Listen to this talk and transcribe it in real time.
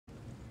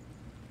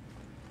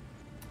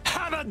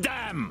Have at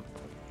them!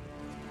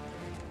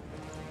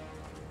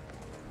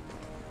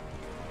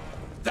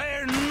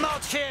 They're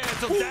not here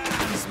to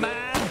dance,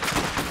 man!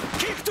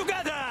 Keep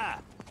together!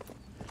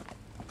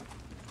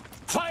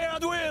 Fire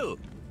at will!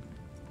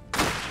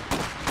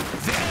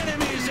 The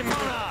enemy is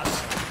upon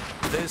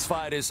us! This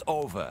fight is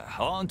over.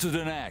 On to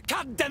the next.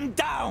 Cut them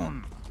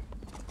down!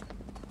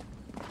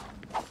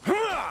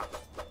 Ha!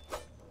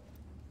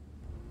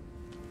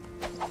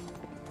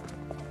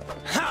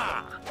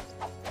 Ha!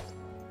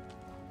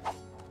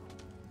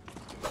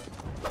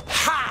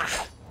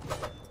 Ha!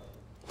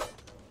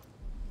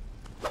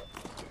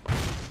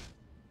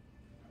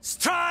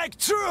 Strike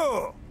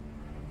true!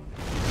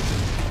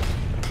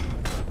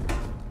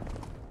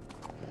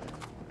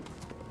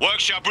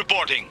 Workshop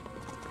reporting.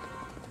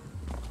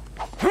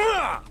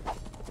 Ha!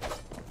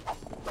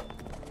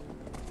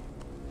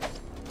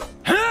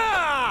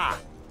 Ha!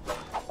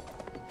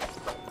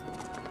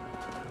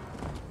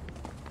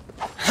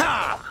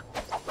 Ha!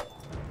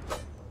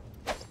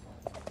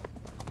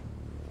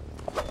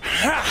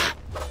 Ha!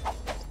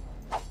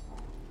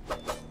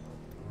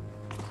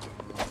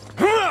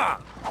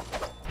 Ha!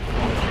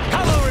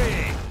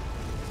 Cavalry!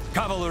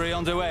 Cavalry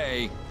on the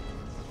way.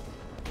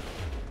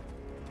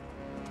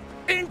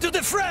 Into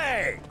the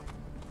fray!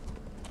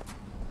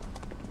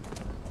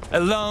 A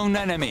lone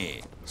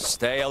enemy.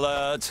 Stay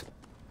alert.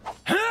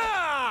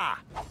 Ha!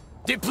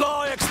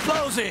 Deploy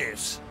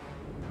explosives.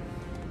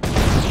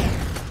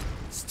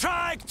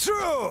 Strike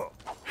true!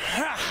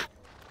 Ha!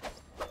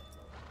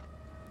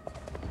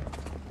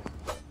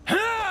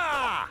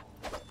 Ha!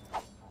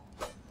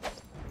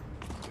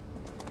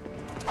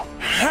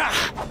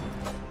 Ha!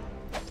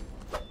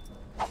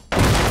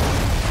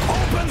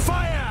 Open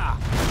fire!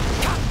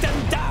 Cut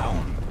them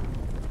down!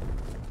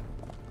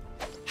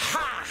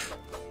 Ha!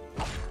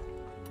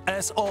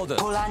 As ordered.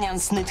 Polanian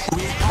snit.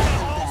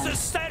 Horses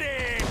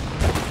steady!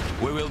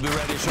 We will be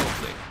ready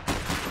shortly.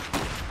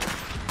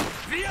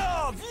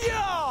 Via!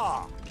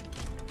 Via!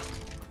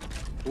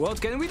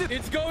 What can we do?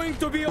 It's going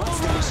to be What's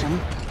the alright! mission?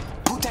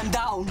 Put them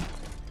down.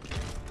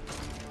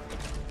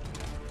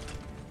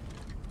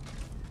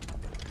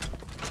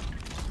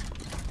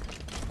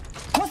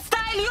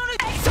 Hostile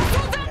unit!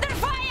 Execute under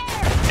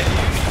fire! The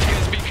unit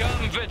has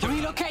become veteran.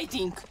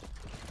 Relocating.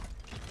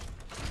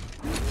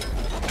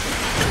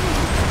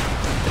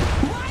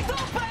 Wide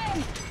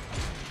open!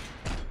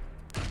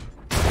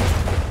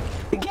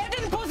 Get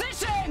in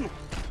position!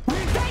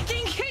 We're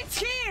taking hits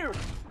here!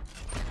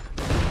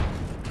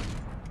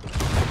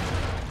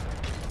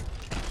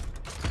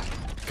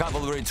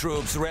 Cavalry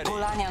troops ready.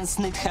 Polanian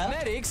snit help.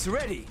 Medics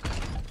ready!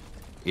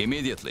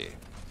 Immediately.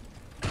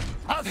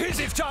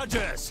 Adhesive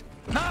charges!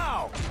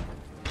 Now!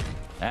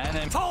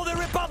 And for the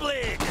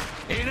Republic!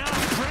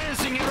 Enough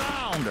prancing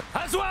around!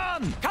 As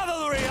one!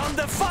 Cavalry on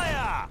the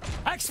fire!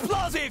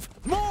 Explosive!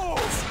 Move!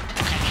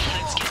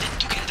 Let's get it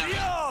together.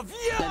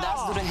 Via! Let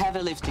us do the Via!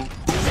 heavy lifting.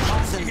 We'll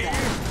hunt them Here!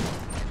 down.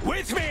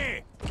 With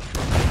me!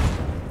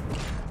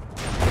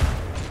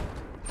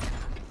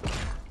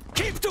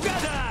 Keep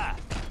together!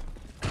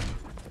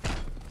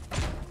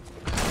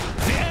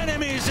 The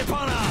enemy is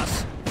upon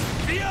us!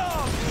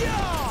 Via! Via!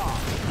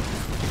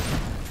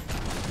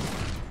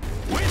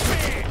 With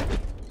me!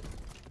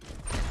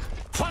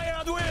 Fire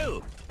at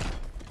will!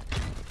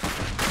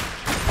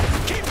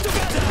 Keep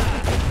together!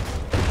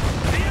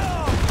 Via!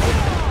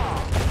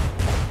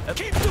 Via!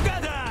 Keep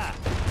together!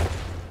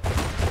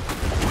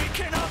 We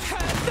cannot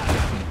have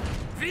them!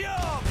 Via!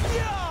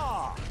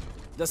 Via!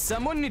 Does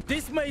someone need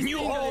this? May New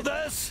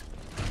orders!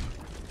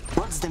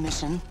 What's the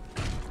mission?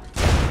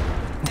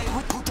 They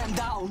would put them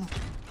down.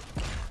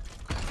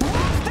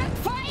 What's that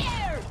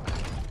fire?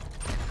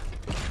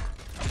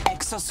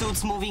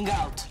 Exosuits moving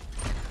out.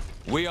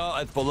 We are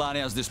at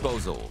Polania's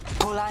disposal.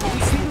 Polanian We've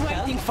been snit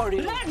waiting help. for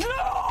you. Let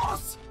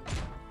loose!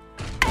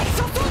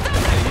 Exosuits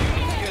under The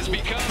unit fire! has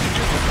become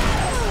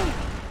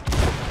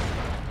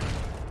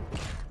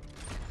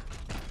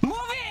Move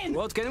in!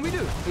 What can we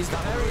do? Is the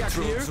area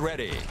clear? Troops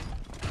ready.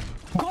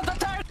 Got the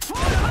target!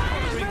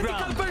 Fire! Bring Medical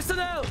ground.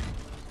 personnel!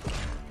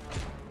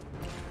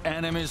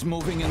 Enemies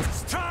moving in.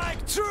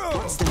 Strike true!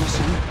 What's the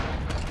mission?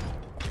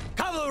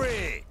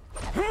 Cavalry!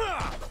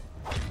 Hurrah!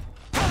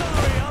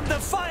 Cavalry on the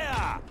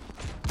fire!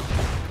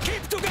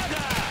 Keep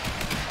together!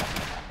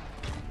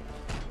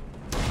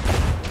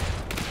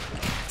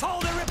 For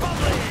the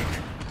Republic!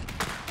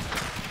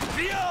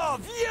 Via!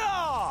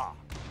 Via!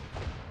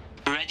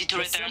 ready to Does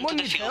return to someone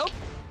the need field. help?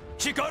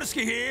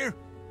 Sikorsky here!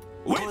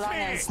 With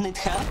Polanian me! snit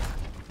help.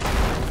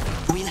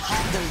 We'll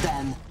handle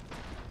them.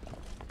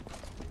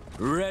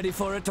 Ready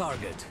for a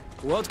target.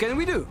 What can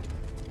we do?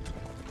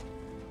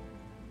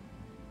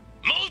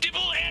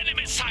 Multiple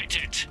enemies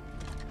sighted.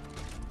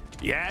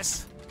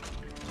 Yes?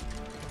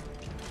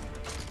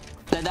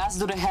 Let us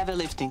do the heavy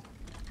lifting.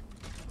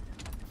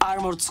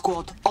 Armored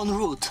squad en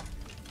route.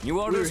 New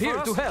orders We're here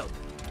here to to help.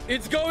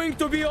 It's going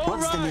to be What's the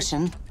alright!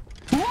 mission?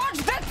 Watch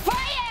that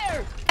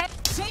fire!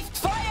 Shift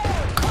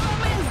fire!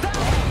 Commands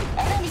down!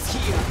 Enemies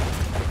here!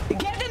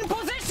 Get in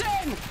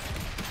position!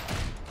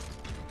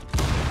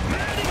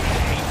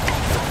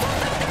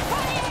 Execute under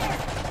fire!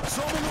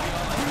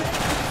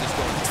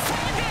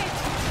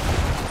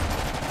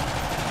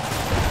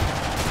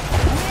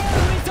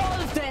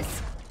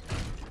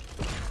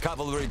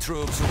 Cavalry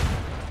troops.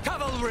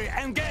 Cavalry,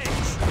 engage!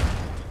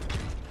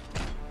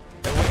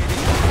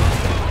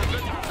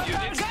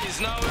 Unit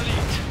is now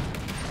elite.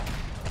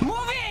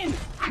 Move in!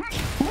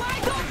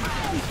 Wide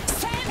open!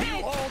 Send New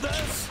it!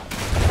 orders!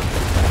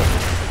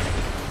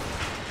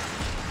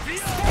 Stay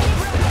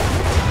right!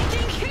 We're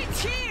taking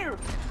hits here!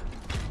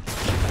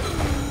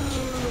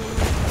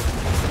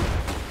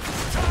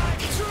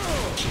 Strike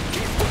through!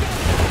 Keep together!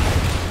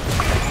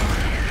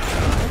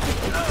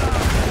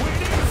 We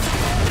need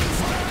supporting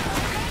fire!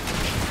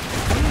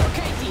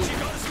 Relocating!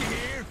 Chigorsky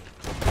here!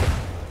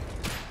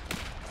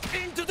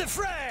 Into the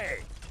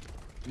fray!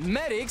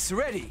 Medics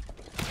ready.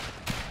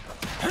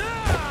 Where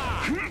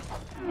are we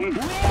going?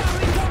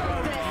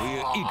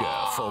 We're eager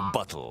for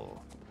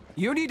battle.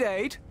 You need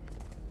aid.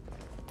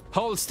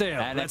 Hold still.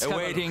 And Let's have a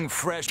awaiting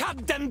fresh.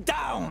 Cut them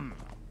down!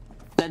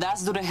 Let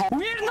us do the head.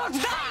 We're not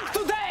dying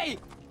today!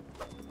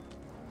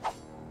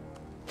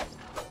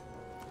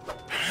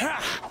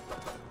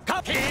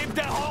 Keep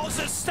the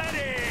horses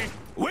steady!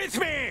 With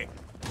me!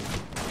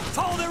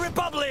 For the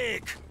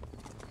Republic!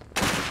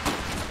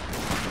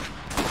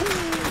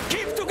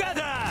 Keep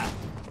together!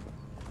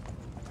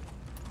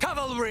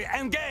 Cavalry,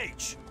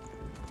 engage!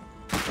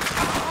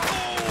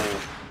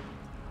 Oh!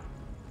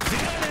 The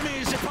enemy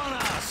is upon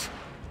us!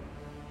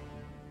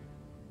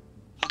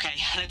 Okay,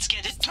 let's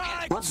get it together.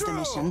 Strike What's the through!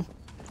 mission?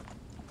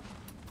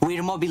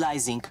 We're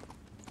mobilizing.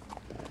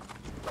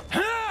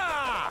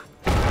 Ha!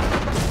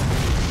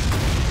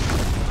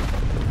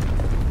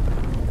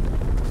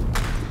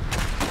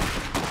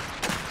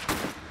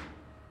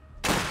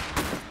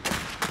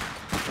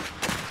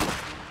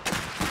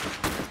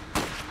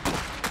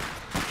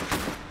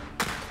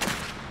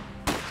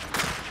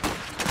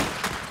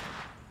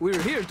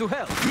 We're here to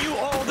help. New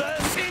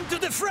orders into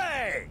the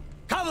fray!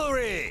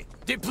 Cavalry,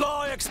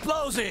 deploy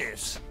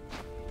explosives!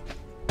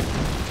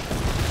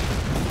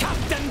 Cut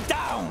them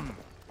down!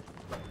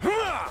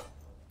 Ha!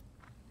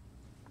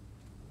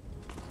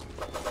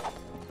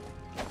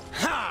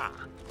 Ha!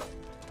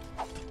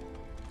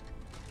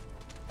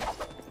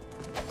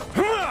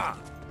 Ha!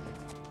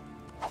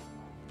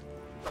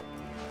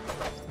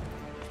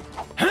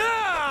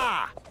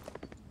 Ha!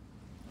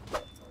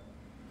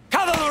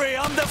 Cavalry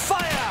under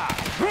fire!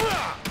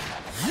 Ha!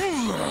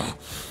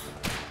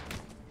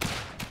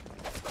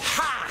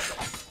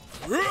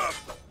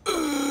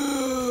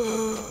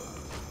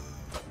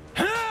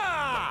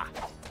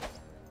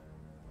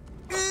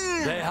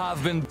 They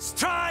have been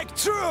strike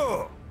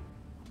through.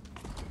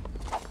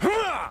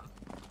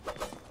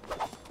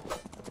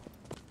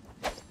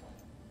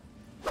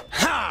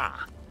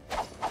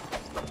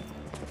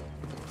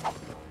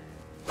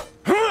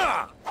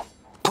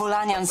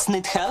 Polanians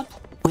need help?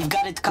 We've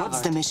got it covered.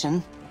 What's the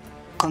mission?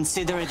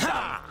 Consider it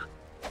done.